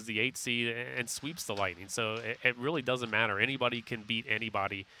comes in as the 8th seed and sweeps the Lightning. So it really doesn't matter. Anybody can beat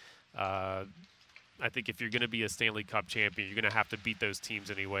anybody. I think if you're going to be a Stanley Cup champion, you're going to have to beat those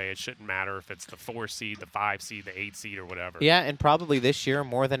teams anyway. It shouldn't matter if it's the 4 seed, the 5 seed, the 8 seed, or whatever. Yeah, and probably this year,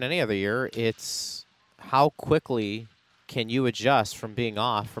 more than any other year, it's how quickly can you adjust from being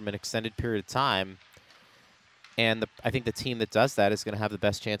off from an extended period of time. And I think the team that does that is going to have the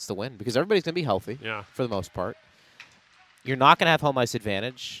best chance to win because everybody's going to be healthy for the most part. You're not going to have home ice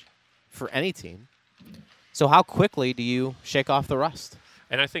advantage for any team. So how quickly do you shake off the rust?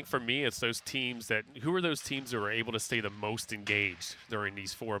 And I think for me, it's those teams who are those teams that were able to stay the most engaged during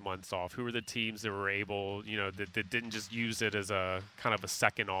these 4 months off? Who are the teams that were able, that didn't just use it as a kind of a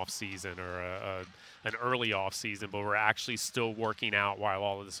second off season or an early off season, but were actually still working out while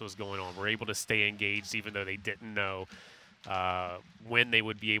all of this was going on? Were able to stay engaged even though they didn't know when they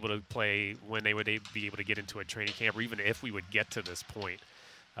would be able to play, when they would be able to get into a training camp, or even if we would get to this point.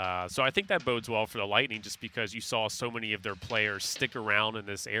 So I think that bodes well for the Lightning just because you saw so many of their players stick around in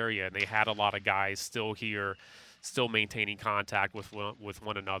this area, and they had a lot of guys still here, still maintaining contact with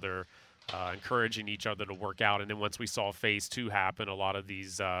one another, encouraging each other to work out. And then once we saw Phase 2 happen, a lot of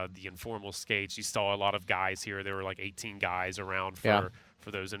these the informal skates, you saw a lot of guys here. There were like 18 guys around for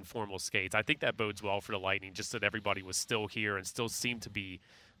those informal skates. I think that bodes well for the Lightning, just that everybody was still here and still seemed to be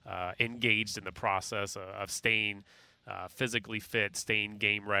engaged in the process of staying physically fit, staying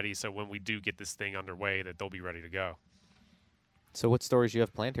game ready, so when we do get this thing underway that they'll be ready to go. So what stories do you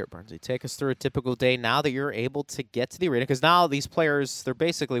have planned here, Burnsy? Take us through a typical day now that you're able to get to the arena, because now these players, they're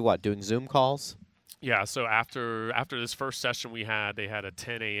basically doing Zoom calls? Yeah, so after this first session we had, they had a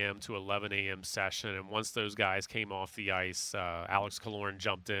 10 a.m. to 11 a.m. session, and once those guys came off the ice, Alex Killorn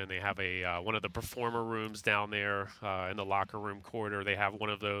jumped in. They have one of the performer rooms down there in the locker room corridor. They have one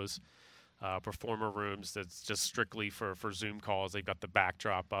of those performer rooms that's just strictly for Zoom calls. They've got the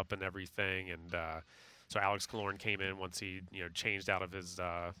backdrop up and everything, and so Alex Killorn came in once he changed out of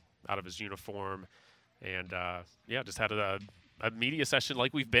his uniform, and just had a media session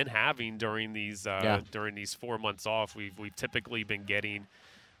like we've been having during these 4 months off. We've typically been getting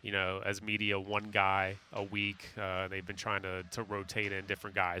as media one guy a week. They've been trying to rotate in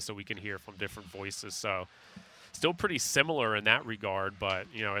different guys so we can hear from different voices. So still pretty similar in that regard, but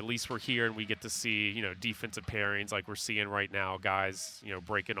at least we're here and we get to see defensive pairings like we're seeing right now, guys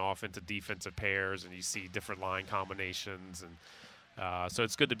breaking off into defensive pairs, and you see different line combinations, and so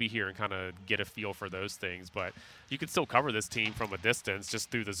it's good to be here and kind of get a feel for those things. But you can still cover this team from a distance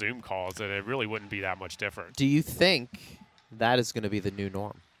just through the Zoom calls, and it really wouldn't be that much different. Do you think that is going to be the new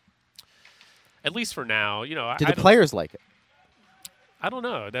norm? At least for now. Do the players like it? I don't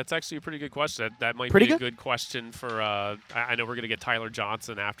know. That's actually a pretty good question. That might be a good question for I know we're going to get Tyler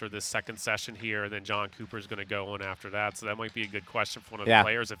Johnson after this second session here, and then John Cooper's going to go on after that. So that might be a good question for one of the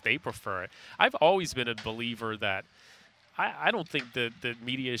players if they prefer it. I've always been a believer that I don't think that the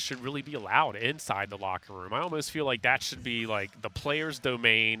media should really be allowed inside the locker room. I almost feel like that should be like the players'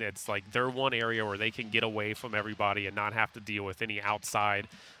 domain. It's like their one area where they can get away from everybody and not have to deal with any outside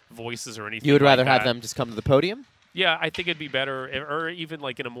voices or anything. You would rather like have them just come to the podium? Yeah, I think it'd be better, or even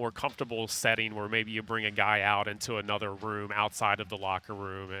like in a more comfortable setting where maybe you bring a guy out into another room outside of the locker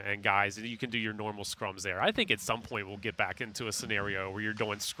room, and guys, you can do your normal scrums there. I think at some point we'll get back into a scenario where you're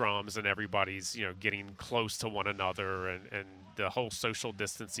doing scrums and everybody's getting close to one another, and the whole social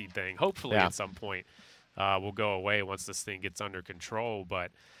distancing thing. Hopefully at some point will go away once this thing gets under control.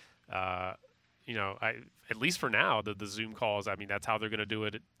 But at least for now, the Zoom calls, I mean, that's how they're going to do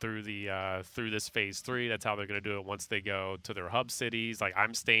it through this phase 3. That's how they're going to do it once they go to their hub cities. Like,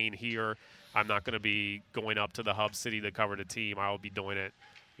 I'm staying here. I'm not going to be going up to the hub city to cover the team. I will be doing it,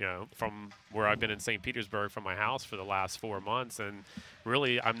 from where I've been in St. Petersburg from my house for the last 4 months. And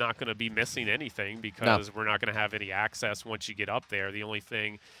really, I'm not going to be missing anything because we're not going to have any access once you get up there. The only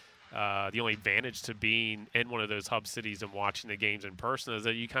advantage to being in one of those hub cities and watching the games in person is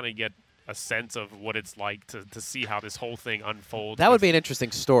that you kind of get a sense of what it's like to see how this whole thing unfolds. That would be an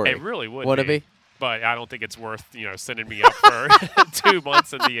interesting story. It really would. Would it be? But I don't think it's worth sending me up for 2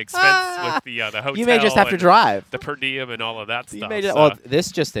 months and the expense with the hotel. You may just have to drive. The per diem and all of that stuff. Well,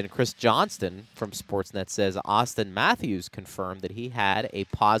 this just in. Chris Johnston from Sportsnet says Austin Matthews confirmed that he had a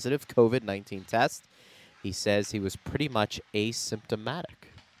positive COVID-19 test. He says he was pretty much asymptomatic.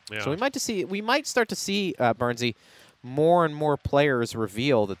 Yeah. So we might start to see Bernsey, more and more players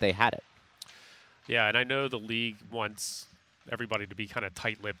reveal that they had it. Yeah, and I know the league wants everybody to be kind of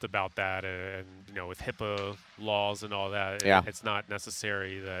tight-lipped about that, and with HIPAA laws and all that, it's not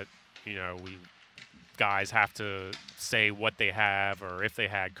necessary that we guys have to say what they have or if they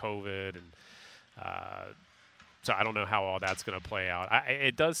had COVID, and so I don't know how all that's going to play out.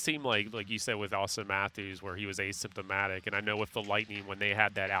 It does seem like you said with Austin Matthews, where he was asymptomatic, and I know with the Lightning when they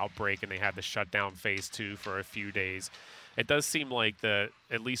had that outbreak and they had to shut down phase 2 for a few days. It does seem like that,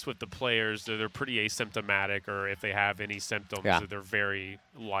 at least with the players, they're pretty asymptomatic, or if they have any symptoms, they're very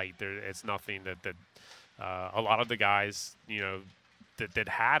light. It's nothing that a lot of the guys, that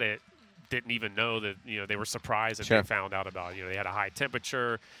had it didn't even know that, they were surprised that they found out about it. They had a high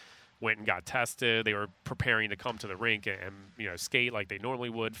temperature, went and got tested. They were preparing to come to the rink and skate like they normally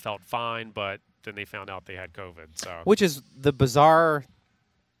would, felt fine, but then they found out they had COVID. So, which is the bizarre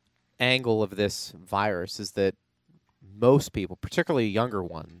angle of this virus, is that most people, particularly younger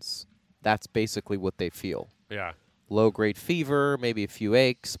ones, that's basically what they feel. Yeah. Low-grade fever, maybe a few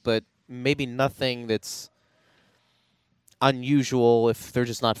aches, but maybe nothing that's unusual if they're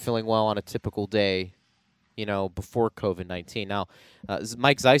just not feeling well on a typical day, before COVID-19. Now,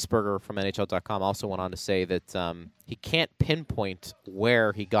 Mike Zeisberger from NHL.com also went on to say that he can't pinpoint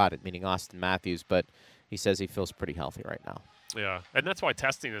where he got it, meaning Austin Matthews, but he says he feels pretty healthy right now. Yeah, and that's why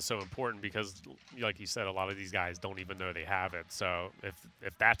testing is so important, because, like you said, a lot of these guys don't even know they have it. So if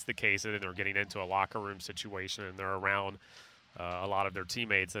that's the case, and they're getting into a locker room situation and they're around a lot of their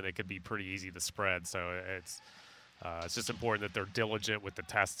teammates, then it could be pretty easy to spread. So it's just important that they're diligent with the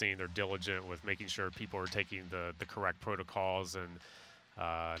testing. They're diligent with making sure people are taking the correct protocols and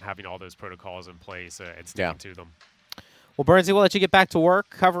having all those protocols in place and sticking to them. Well, Bernsey, we'll let you get back to work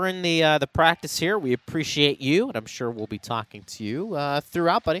covering the practice here. We appreciate you, and I'm sure we'll be talking to you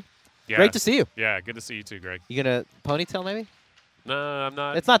throughout, buddy. Yeah. Great to see you. Yeah, good to see you too, Greg. You going to ponytail maybe? No, I'm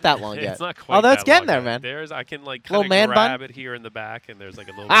not. It's not that long yet. It's not quite. Although it's getting there, yet. man. I can kind of grab it here in the back, and there's like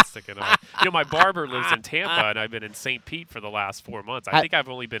a little bit sticking out. My barber lives in Tampa, and I've been in St. Pete for the last 4 months. I think I've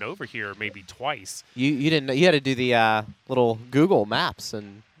only been over here maybe twice. You didn't. You had to do the little Google Maps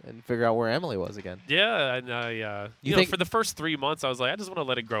and and figure out where Emily was again. Yeah, and you know, think for the first 3 months, I was like, I just want to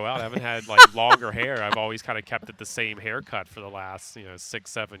let it grow out. I haven't had like longer hair. I've always kind of kept it the same haircut for the last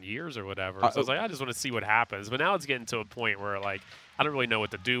 6-7 years or whatever. So I was like, I just want to see what happens. But now it's getting to a point where like I don't really know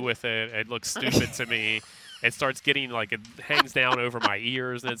what to do with it. It looks stupid to me. It starts getting like it hangs down over my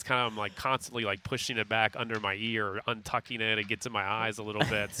ears, and it's kind of like constantly like pushing it back under my ear, untucking it. It gets in my eyes a little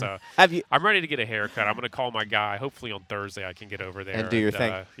bit. So I'm ready to get a haircut. I'm going to call my guy. Hopefully on Thursday I can get over there and do your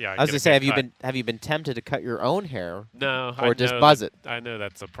thing. Yeah, I was going to say, have you been tempted to cut your own hair? No, or just buzz it. I know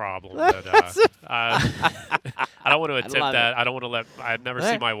that's a problem. But, I don't want to attempt that. I don't want to let. I've never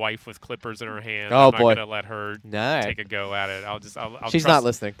seen my wife with clippers in her hand. Oh, I'm not going to let her take a go at it. She's not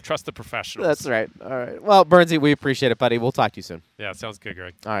listening. Trust the professionals. That's right. All right. Well, Burnsy, we appreciate it, buddy. We'll talk to you soon. Yeah, sounds good,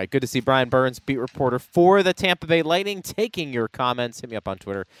 Greg. All right. Good to see Brian Burns, beat reporter for the Tampa Bay Lightning, taking your comments. Hit me up on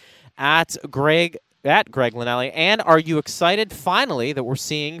Twitter at Greg Linelli. And are you excited finally that we're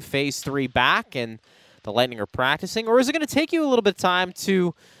seeing Phase 3 back and the Lightning are practicing? Or is it going to take you a little bit of time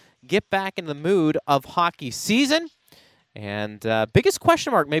to get back in the mood of hockey season? And biggest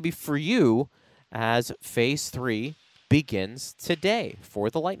question mark maybe for you as Phase 3 begins today for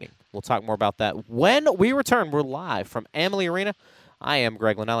the Lightning. We'll talk more about that when we return. We're live from Amalie Arena. I am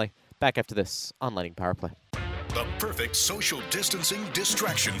Greg Linelli. Back after this on Lightning Power Play. The perfect social distancing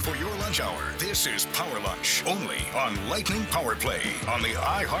distraction for your lunch hour. This is Power Lunch, only on Lightning Power Play on the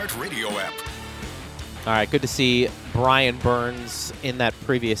iHeartRadio app. All right, good to see Brian Burns in that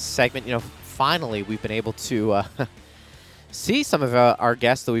previous segment. Finally we've been able to see some of our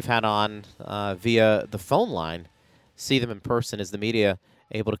guests that we've had on via the phone line, see them in person as the media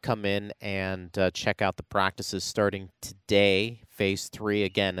able to come in and check out the practices starting today, Phase 3.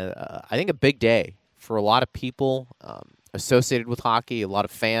 Again, I think a big day for a lot of people associated with hockey, a lot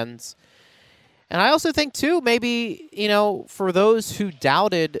of fans. And I also think, too, maybe, for those who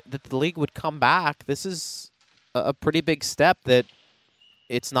doubted that the league would come back, this is a pretty big step that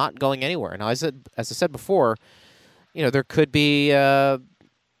it's not going anywhere. Now, as I said before, there could be a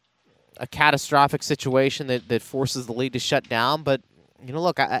catastrophic situation that forces the league to shut down. But,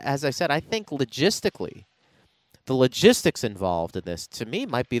 look, as I said, I think logistically, the logistics involved in this, to me,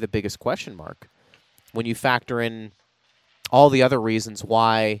 might be the biggest question mark when you factor in all the other reasons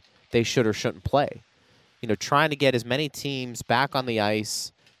why they should or shouldn't play. Trying to get as many teams back on the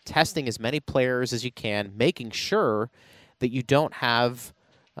ice, testing as many players as you can, making sure that you don't have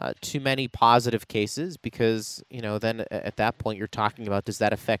too many positive cases, because then at that point you're talking about, does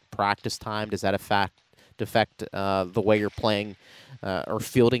that affect practice time? Does that affect the way you're playing or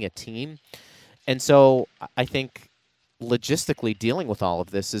fielding a team? And so I think logistically dealing with all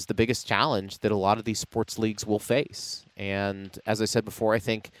of this is the biggest challenge that a lot of these sports leagues will face. And as I said before, I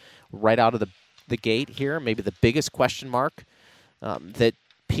think right out of the gate here, maybe the biggest question mark that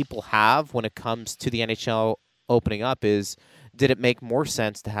people have when it comes to the NHL opening up is, did it make more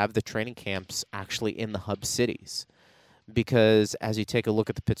sense to have the training camps actually in the hub cities? Because as you take a look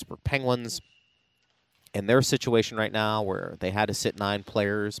at the Pittsburgh Penguins and their situation right now, where they had to sit 9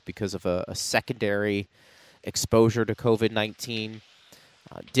 players because of a secondary exposure to COVID-19,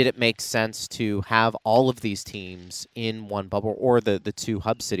 did it make sense to have all of these teams in one bubble, or the 2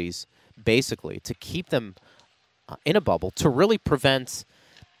 hub cities, basically, to keep them in a bubble to really prevent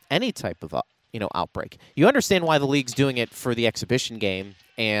any type of outbreak? You understand why the league's doing it for the exhibition game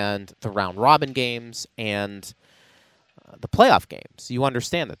and the round-robin games and the playoff games. You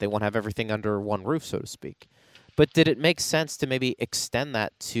understand that they want to have everything under one roof, so to speak. But did it make sense to maybe extend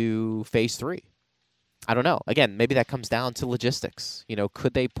that to Phase 3? I don't know. Again, maybe that comes down to logistics.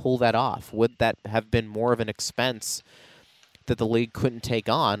 Could they pull that off? Would that have been more of an expense that the league couldn't take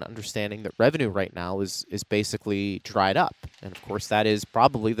on, understanding that revenue right now is basically dried up? And, of course, that is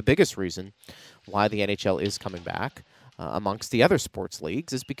probably the biggest reason why the NHL is coming back amongst the other sports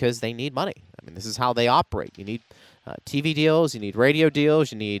leagues, is because they need money. I mean, this is how they operate. You need TV deals, you need radio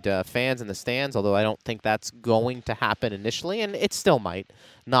deals, you need fans in the stands, although I don't think that's going to happen initially, and it still might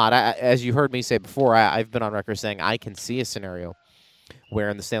not. As you heard me say before, I've been on record saying I can see a scenario where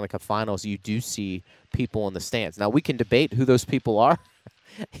in the Stanley Cup Finals you do see people in the stands. Now, we can debate who those people are,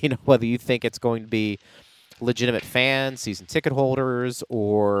 whether you think it's going to be legitimate fans, season ticket holders,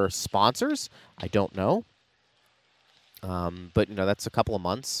 or sponsors. I don't know. But, that's a couple of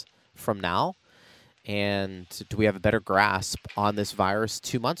months from now. And do we have a better grasp on this virus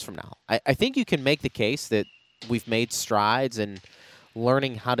 2 months from now? I think you can make the case that we've made strides in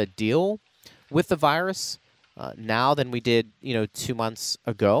learning how to deal with the virus now than we did, 2 months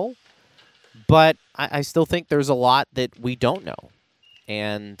ago. But I still think there's a lot that we don't know.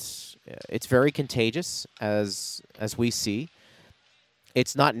 And it's very contagious, as we see.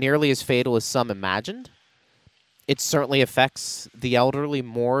 It's not nearly as fatal as some imagined. It certainly affects the elderly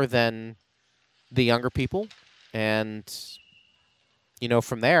more than the younger people. And,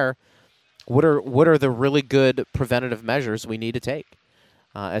 from there, what are the really good preventative measures we need to take?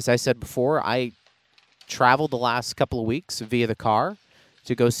 As I said before, I traveled the last couple of weeks via the car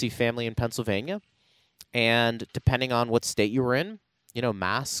to go see family in Pennsylvania. And depending on what state you were in,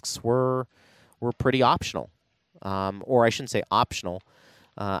 masks were pretty optional. Or I shouldn't say optional.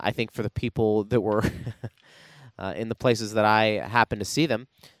 I think for the people that were in the places that I happened to see them,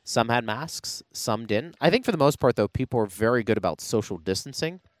 some had masks, some didn't. I think for the most part, though, people are very good about social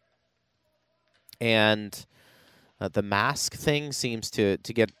distancing. And the mask thing seems to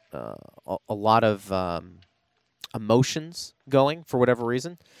get a lot of emotions going for whatever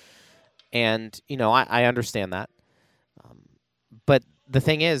reason. And, I understand that. But the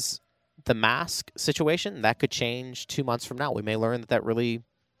thing is, the mask situation, that could change 2 months from now. We may learn that really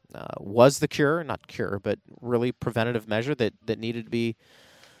was the cure, not cure, but really preventative measure that needed to be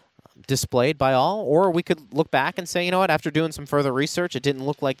displayed by all. Or we could look back and say, after doing some further research, it didn't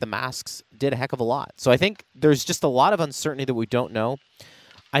look like the masks did a heck of a lot. So I think there's just a lot of uncertainty that we don't know.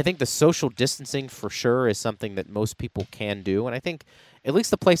 I think the social distancing for sure is something that most people can do. And I think at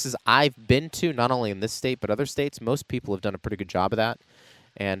least the places I've been to, not only in this state but other states, most people have done a pretty good job of that.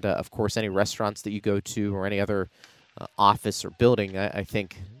 And, of course, any restaurants that you go to or any other office or building, I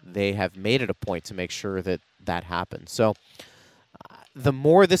think they have made it a point to make sure that happens. So the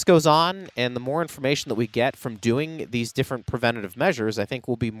more this goes on and the more information that we get from doing these different preventative measures, I think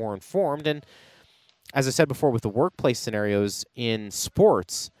we'll be more informed. And as I said before, with the workplace scenarios in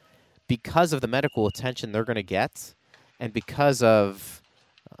sports, because of the medical attention they're going to get and because of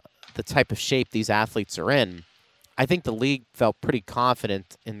the type of shape these athletes are in, I think the league felt pretty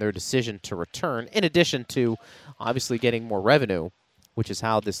confident in their decision to return, in addition to obviously getting more revenue, which is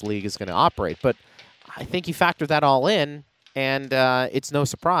how this league is going to operate. But I think you factor that all in, and it's no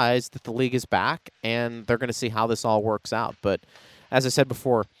surprise that the league is back, and they're going to see how this all works out. But as I said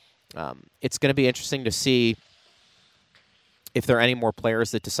before, it's going to be interesting to see if there are any more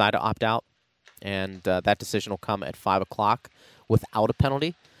players that decide to opt out, and that decision will come at 5 o'clock without a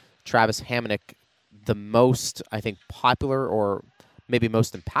penalty. Travis Hamonic, the most, I think, popular or maybe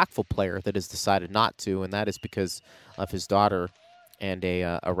most impactful player that has decided not to, and that is because of his daughter and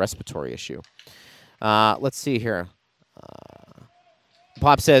a respiratory issue. Let's see here.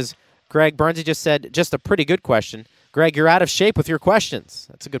 Bob says, Greg, Burnsy just said, just a pretty good question. Greg, you're out of shape with your questions.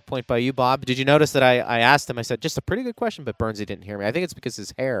 That's a good point by you, Bob. Did you notice that I asked him, I said, just a pretty good question, but Burnsy didn't hear me. I think it's because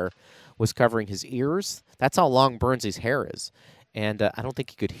his hair was covering his ears. That's how long Burnsy's hair is. And I don't think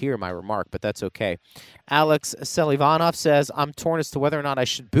he could hear my remark, but that's okay. Alex Selivanov says, I'm torn as to whether or not I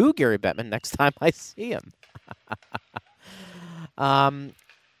should boo Gary Bettman next time I see him.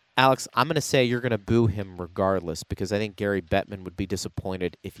 Alex, I'm going to say you're going to boo him regardless because I think Gary Bettman would be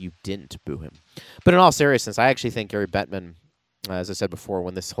disappointed if you didn't boo him. But in all seriousness, I actually think Gary Bettman, as I said before,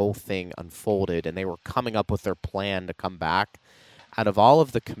 when this whole thing unfolded and they were coming up with their plan to come back, out of all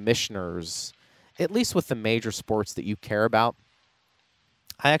of the commissioners, at least with the major sports that you care about,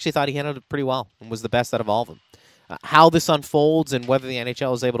 I actually thought he handled it pretty well and was the best out of all of them. How this unfolds and whether the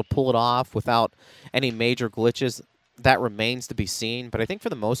NHL is able to pull it off without any major glitches, that remains to be seen. But I think for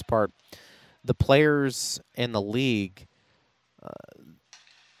the most part, the players in the league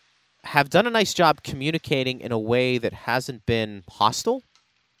have done a nice job communicating in a way that hasn't been hostile.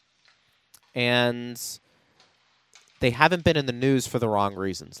 And they haven't been in the news for the wrong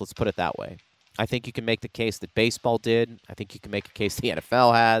reasons. Let's put it that way. I think you can make the case that baseball did. I think you can make a case the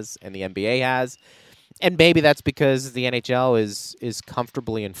NFL has and the NBA has. And maybe that's because the NHL is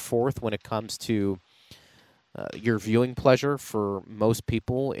comfortably in fourth when it comes to your viewing pleasure for most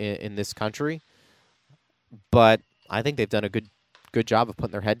people in this country. But I think they've done a good job of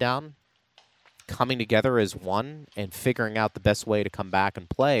putting their head down, coming together as one, and figuring out the best way to come back and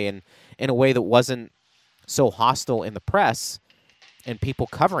play and in a way that wasn't so hostile in the press and people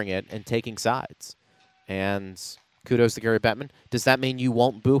covering it and taking sides. And kudos to Gary Bettman. Does that mean you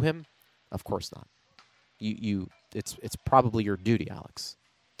won't boo him? Of course not. It's probably your duty, Alex,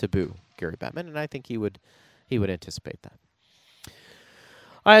 to boo Gary Bettman, and I think he would anticipate that.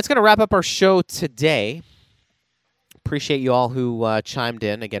 All right, it's going to wrap up our show today. Appreciate you all who chimed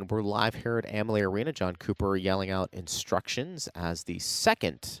in. Again, we're live here at Amalie Arena. John Cooper yelling out instructions as the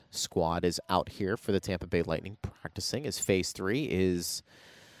second squad is out here for the Tampa Bay Lightning practicing as Phase 3 is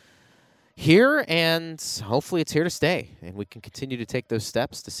here, and hopefully it's here to stay. And we can continue to take those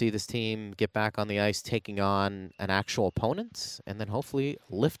steps to see this team get back on the ice, taking on an actual opponent, and then hopefully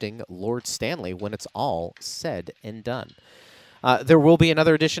lifting Lord Stanley when it's all said and done. There will be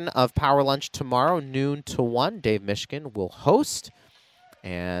another edition of Power Lunch tomorrow, noon to 1. Dave Mishkin will host,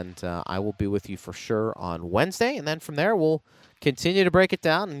 and I will be with you for sure on Wednesday. And then from there, we'll continue to break it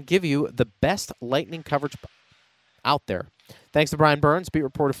down and give you the best Lightning coverage out there. Thanks to Brian Burns, beat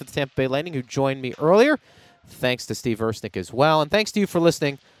reporter for the Tampa Bay Lightning, who joined me earlier. Thanks to Steve Versnick as well. And thanks to you for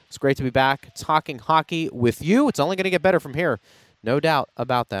listening. It's great to be back talking hockey with you. It's only going to get better from here. No doubt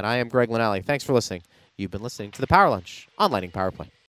about that. I am Greg Linnelli. Thanks for listening. You've been listening to the Power Lunch on Lightning Power Play.